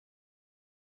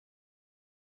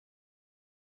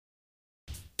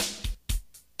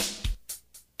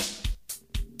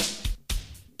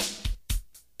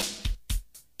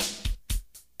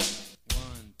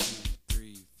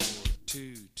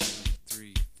2, 2,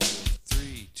 3, 4,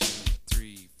 3, 2,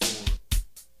 3, 4.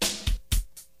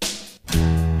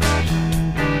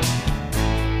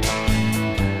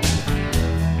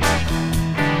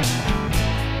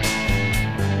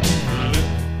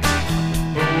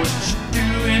 What you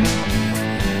doing?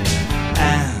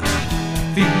 I'm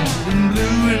feeling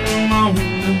blue and alone.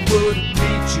 It wouldn't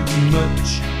be too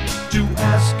much to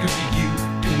ask of you.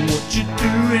 What you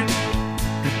doing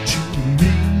to me?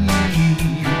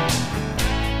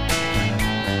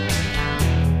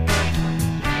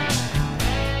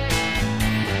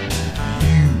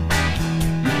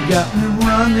 You got me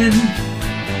running,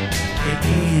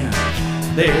 and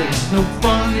there's no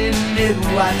fun in it.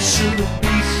 Why should it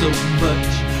be so much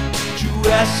to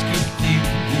ask of you?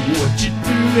 What you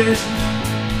doing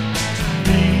to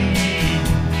me?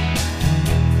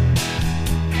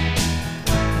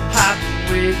 I've been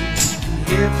waiting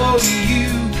here for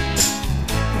you,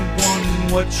 wondering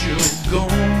what you're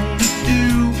gonna do.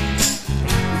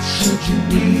 Should you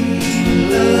need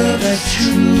love that's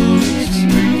true, it's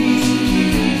me.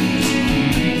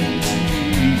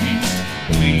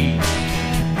 Please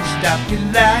stop your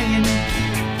lying.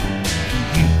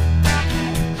 You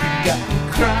got me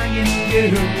crying,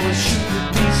 girl. Why should it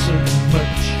be so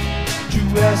much to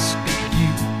ask of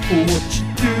you what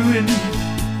you're doing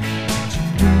to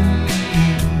me?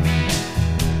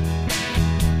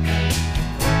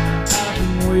 I've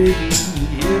been waiting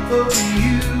here for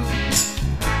you,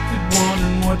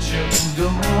 wondering what you're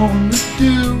gonna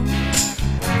do.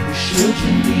 Should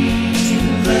you need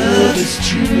love is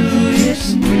true, it's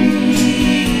me.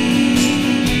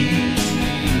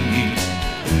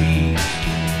 Please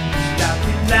stop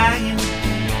your lying,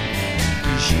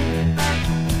 'cause you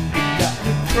got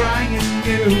me crying,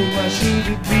 girl. Why should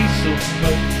it be so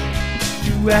much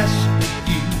to ask of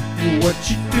you what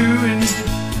you're doing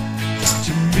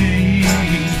to me?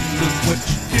 Look what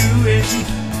you're doing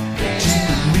to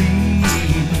me.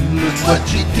 Look what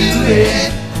you're doing to me. Look what you're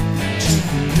doing to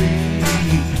me.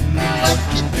 Look what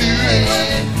you're doing to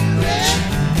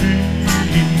me.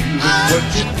 What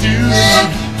you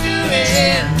doing?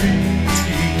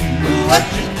 What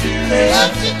you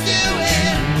doing?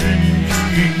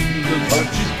 Look what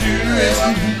you're doing to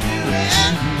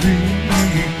me.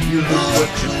 Look what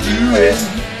you're doing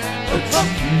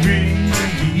to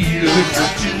me. Look what you're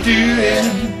doing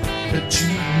to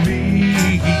me.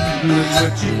 Look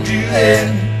what you're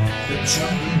doing to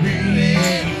me.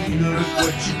 Look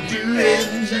what you're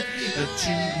doing to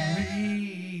me.